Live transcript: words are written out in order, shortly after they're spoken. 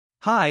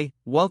Hi,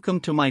 welcome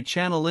to my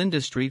channel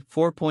Industry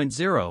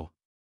 4.0.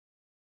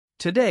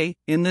 Today,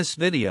 in this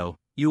video,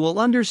 you will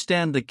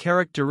understand the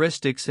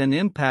characteristics and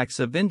impacts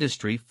of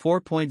Industry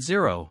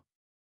 4.0.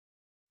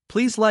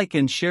 Please like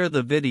and share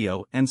the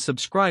video and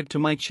subscribe to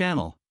my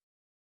channel.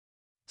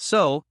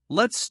 So,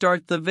 let's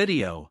start the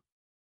video.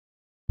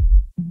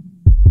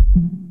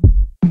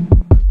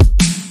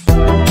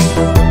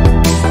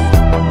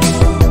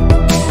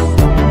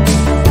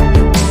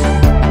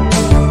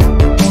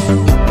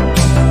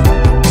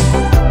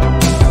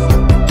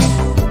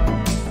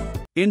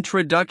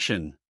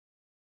 Introduction.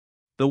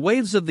 The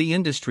waves of the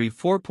Industry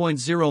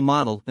 4.0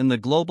 model in the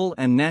global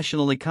and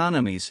national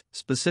economies,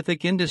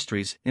 specific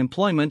industries,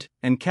 employment,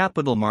 and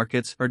capital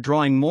markets are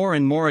drawing more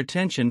and more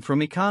attention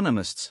from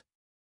economists.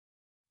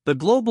 The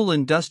global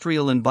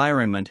industrial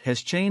environment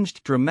has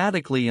changed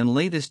dramatically in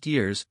latest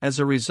years as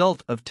a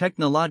result of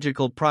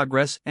technological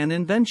progress and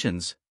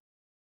inventions.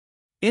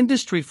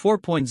 Industry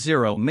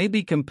 4.0 may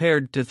be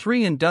compared to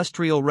three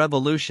industrial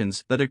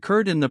revolutions that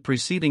occurred in the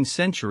preceding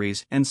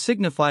centuries and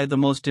signify the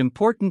most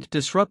important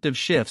disruptive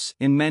shifts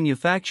in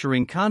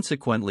manufacturing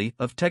consequently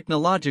of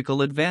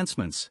technological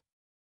advancements.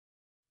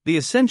 The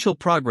essential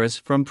progress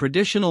from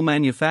traditional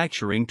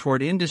manufacturing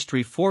toward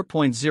Industry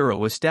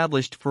 4.0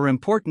 established four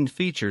important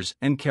features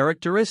and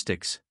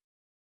characteristics.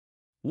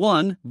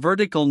 1.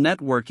 Vertical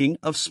networking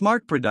of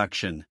smart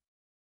production.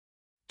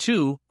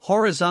 2.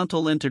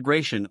 Horizontal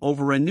integration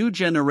over a new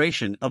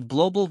generation of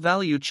global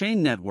value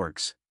chain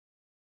networks.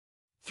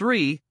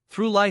 3.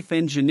 Through-life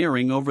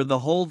engineering over the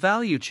whole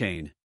value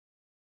chain.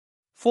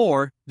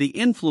 4. The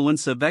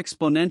influence of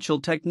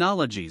exponential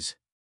technologies.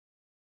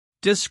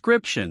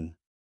 Description: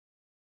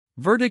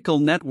 Vertical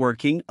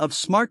networking of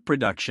smart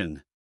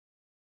production.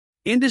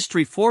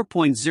 Industry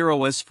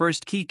 4.0's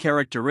first key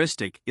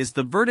characteristic is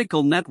the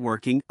vertical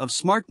networking of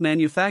smart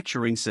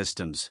manufacturing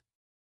systems.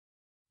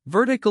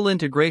 Vertical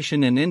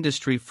integration in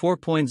Industry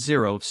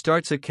 4.0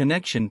 starts a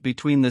connection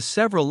between the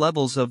several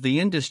levels of the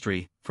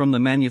industry, from the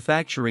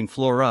manufacturing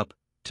floor up,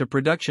 to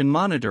production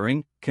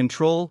monitoring,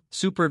 control,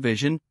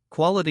 supervision,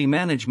 quality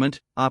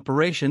management,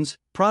 operations,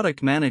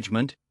 product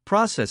management,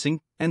 processing,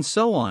 and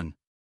so on.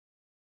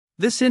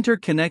 This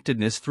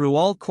interconnectedness through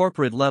all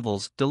corporate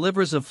levels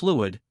delivers a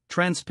fluid,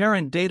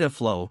 transparent data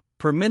flow,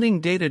 permitting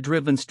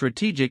data-driven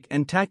strategic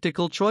and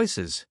tactical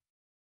choices.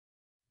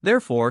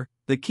 Therefore,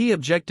 the key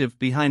objective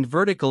behind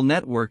vertical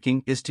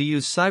networking is to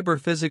use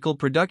cyber-physical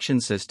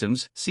production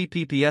systems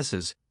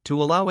 (CPPSs)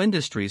 to allow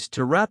industries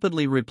to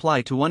rapidly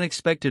reply to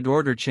unexpected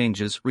order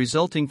changes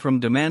resulting from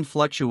demand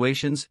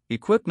fluctuations,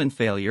 equipment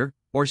failure,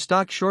 or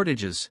stock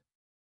shortages.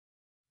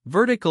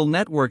 Vertical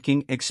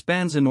networking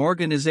expands an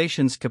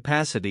organization's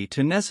capacity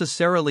to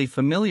necessarily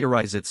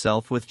familiarize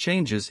itself with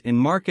changes in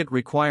market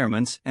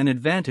requirements and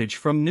advantage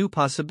from new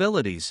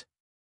possibilities.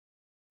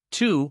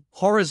 2.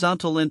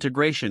 Horizontal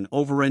integration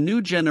over a new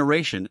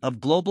generation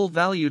of global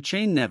value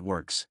chain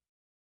networks.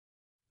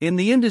 In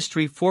the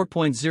Industry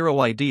 4.0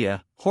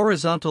 idea,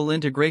 horizontal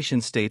integration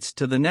states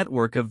to the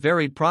network of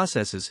varied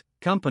processes,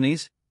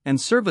 companies,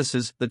 and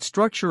services that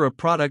structure a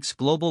product's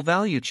global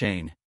value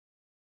chain.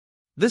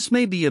 This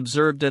may be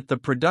observed at the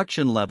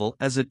production level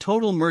as a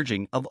total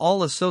merging of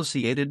all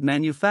associated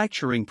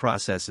manufacturing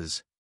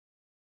processes.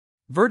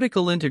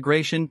 Vertical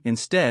integration,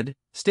 instead,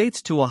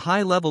 states to a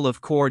high level of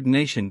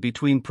coordination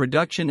between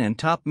production and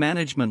top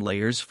management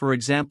layers, for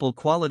example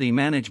quality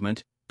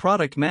management,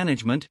 product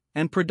management,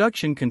 and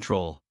production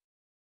control.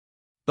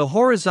 The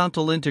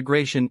horizontal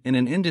integration in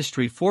an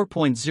Industry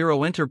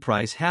 4.0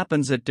 enterprise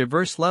happens at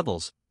diverse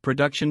levels: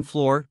 production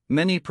floor,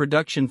 many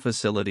production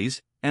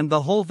facilities, and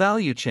the whole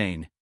value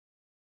chain.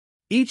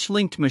 Each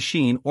linked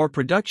machine or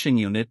production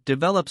unit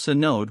develops a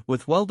node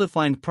with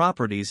well-defined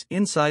properties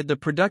inside the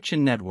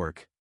production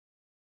network.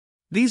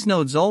 These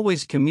nodes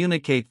always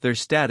communicate their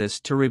status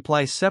to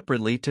reply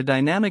separately to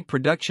dynamic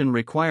production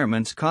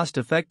requirements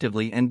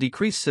cost-effectively and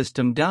decrease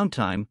system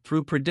downtime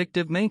through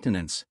predictive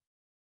maintenance.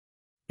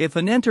 If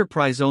an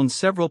enterprise owns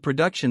several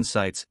production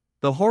sites,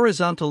 the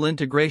horizontal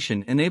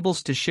integration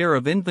enables to share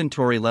of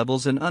inventory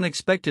levels and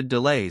unexpected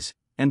delays,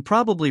 and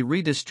probably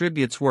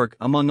redistributes work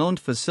among owned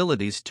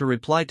facilities to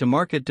reply to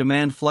market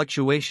demand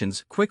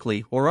fluctuations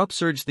quickly or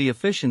upsurge the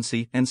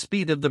efficiency and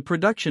speed of the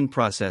production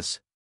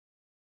process.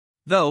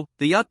 Though,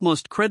 the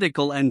utmost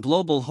critical and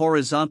global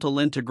horizontal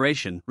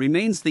integration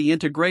remains the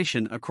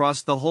integration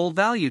across the whole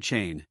value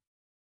chain.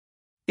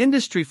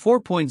 Industry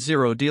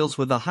 4.0 deals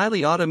with a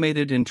highly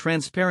automated and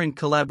transparent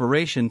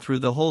collaboration through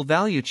the whole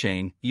value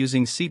chain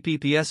using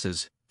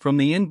CPPSs, from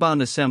the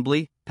inbound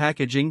assembly,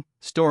 packaging,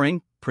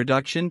 storing,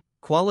 production,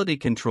 quality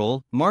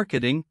control,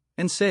 marketing,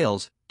 and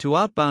sales, to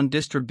outbound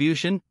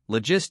distribution,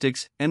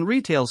 logistics, and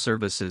retail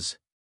services.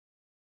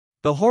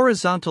 The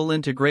horizontal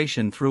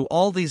integration through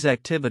all these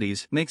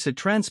activities makes a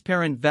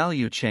transparent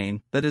value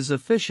chain that is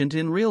efficient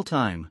in real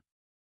time.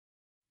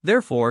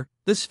 Therefore,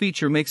 this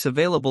feature makes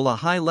available a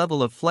high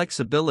level of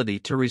flexibility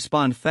to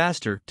respond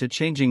faster to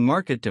changing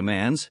market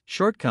demands,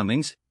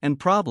 shortcomings, and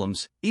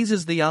problems,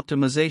 eases the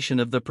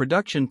optimization of the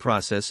production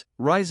process,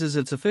 rises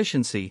its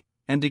efficiency,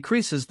 and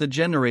decreases the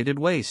generated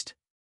waste.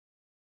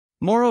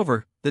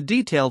 Moreover, the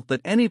detail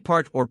that any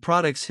part or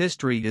product's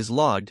history is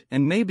logged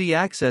and may be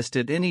accessed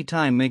at any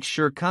time makes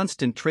sure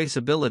constant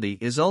traceability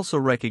is also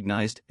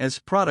recognized as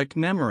product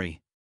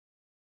memory.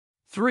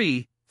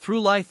 3.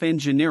 Through-life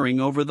engineering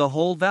over the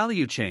whole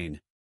value chain.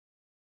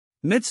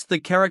 Midst the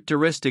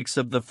characteristics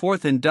of the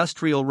Fourth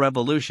Industrial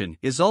Revolution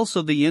is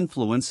also the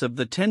influence of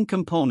the 10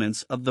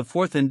 components of the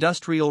Fourth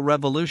Industrial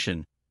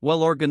Revolution,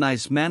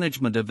 well-organized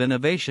management of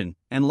innovation,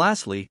 and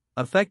lastly,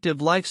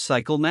 effective life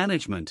cycle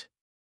management.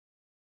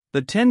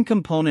 The 10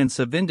 components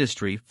of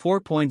Industry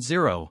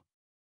 4.0.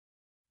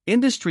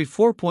 Industry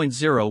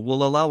 4.0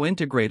 will allow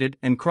integrated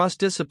and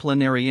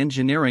cross-disciplinary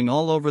engineering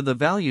all over the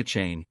value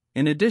chain,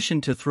 in addition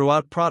to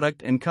throughout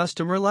product and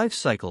customer life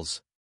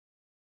cycles.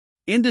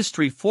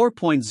 Industry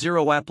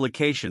 4.0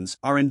 applications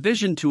are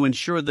envisioned to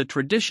ensure the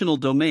traditional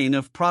domain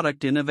of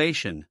product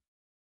innovation.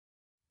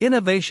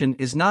 Innovation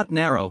is not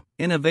narrow.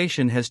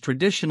 Innovation has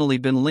traditionally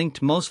been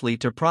linked mostly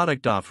to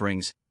product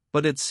offerings,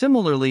 but it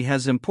similarly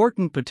has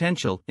important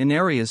potential in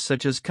areas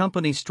such as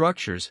company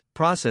structures,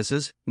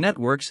 processes,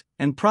 networks,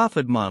 and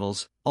profit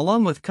models,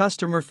 along with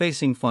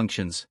customer-facing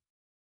functions.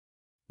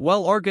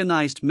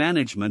 Well-organized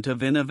management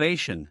of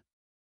innovation.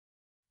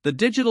 The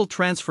digital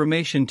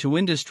transformation to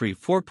Industry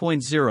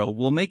 4.0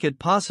 will make it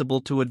possible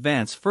to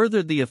advance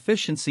further the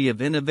efficiency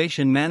of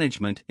innovation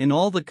management in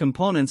all the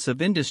components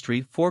of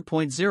Industry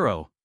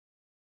 4.0.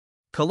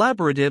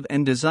 Collaborative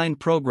and design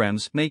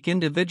programs make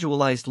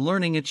individualized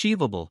learning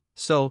achievable,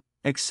 so,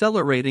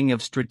 accelerating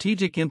of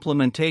strategic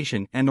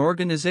implementation and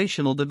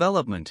organizational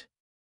development.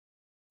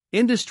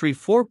 Industry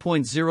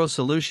 4.0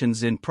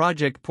 solutions in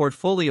project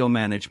portfolio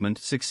management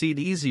succeed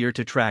easier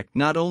to track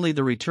not only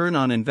the return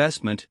on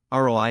investment,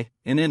 ROI,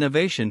 in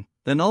innovation,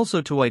 then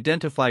also to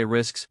identify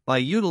risks by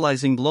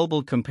utilizing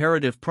global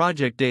comparative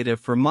project data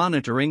for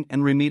monitoring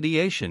and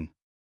remediation.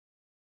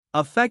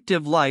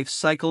 Effective life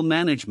cycle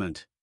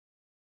management.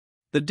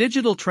 The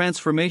digital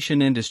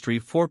transformation Industry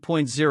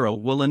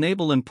 4.0 will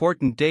enable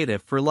important data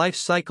for life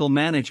cycle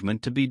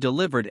management to be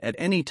delivered at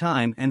any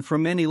time and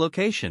from any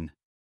location.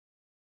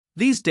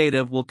 These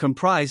data will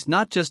comprise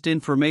not just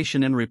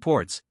information and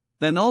reports,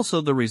 then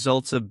also the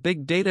results of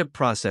big data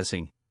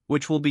processing,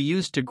 which will be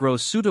used to grow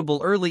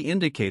suitable early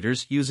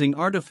indicators using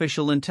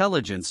artificial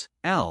intelligence,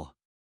 AI.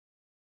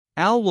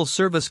 AI will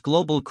serve as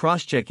global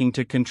cross-checking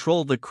to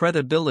control the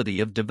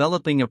credibility of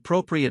developing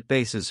appropriate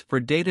bases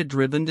for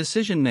data-driven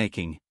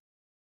decision-making.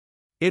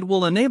 It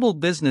will enable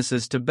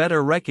businesses to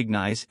better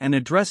recognize and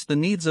address the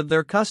needs of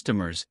their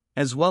customers,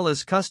 as well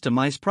as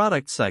customize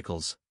product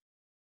cycles.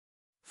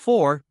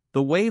 4.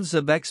 The waves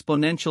of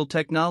exponential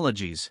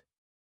technologies.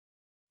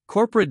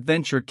 Corporate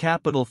venture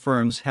capital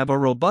firms have a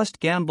robust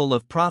gamble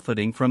of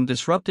profiting from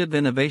disruptive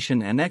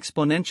innovation and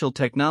exponential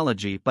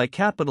technology by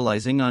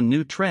capitalizing on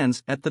new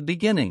trends at the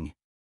beginning.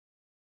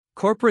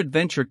 Corporate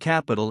venture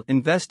capital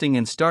investing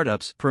in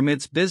startups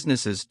permits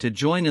businesses to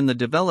join in the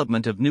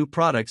development of new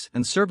products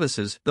and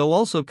services, though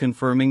also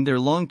confirming their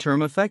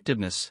long-term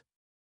effectiveness.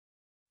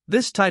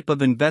 This type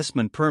of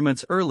investment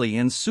permits early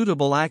and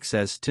suitable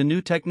access to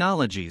new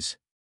technologies.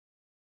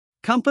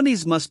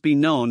 Companies must be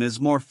known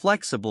as more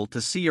flexible to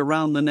see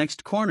around the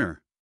next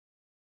corner.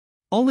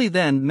 Only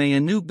then may a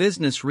new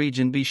business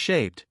region be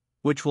shaped,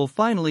 which will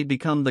finally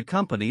become the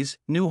company's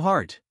new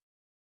heart.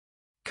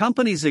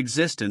 Companies'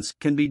 existence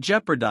can be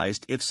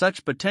jeopardized if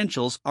such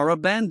potentials are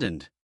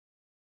abandoned.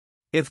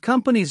 If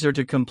companies are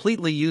to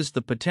completely use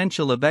the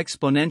potential of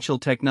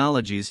exponential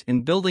technologies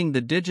in building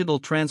the digital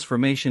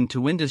transformation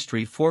to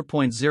Industry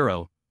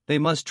 4.0, they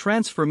must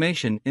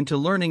transformation into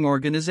learning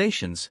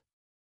organizations.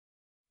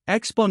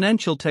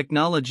 Exponential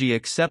technology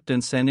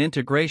acceptance and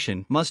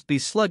integration must be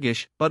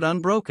sluggish but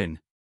unbroken.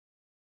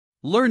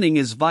 Learning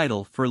is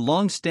vital for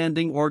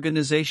long-standing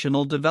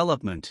organizational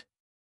development.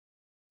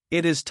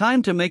 It is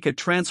time to make a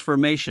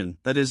transformation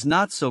that is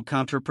not so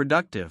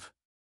counterproductive.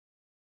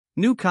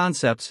 New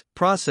concepts,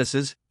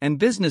 processes, and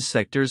business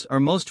sectors are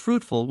most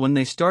fruitful when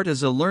they start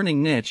as a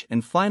learning niche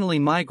and finally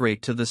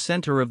migrate to the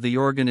center of the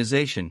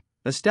organization,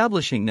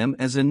 establishing them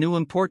as a new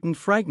important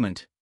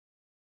fragment.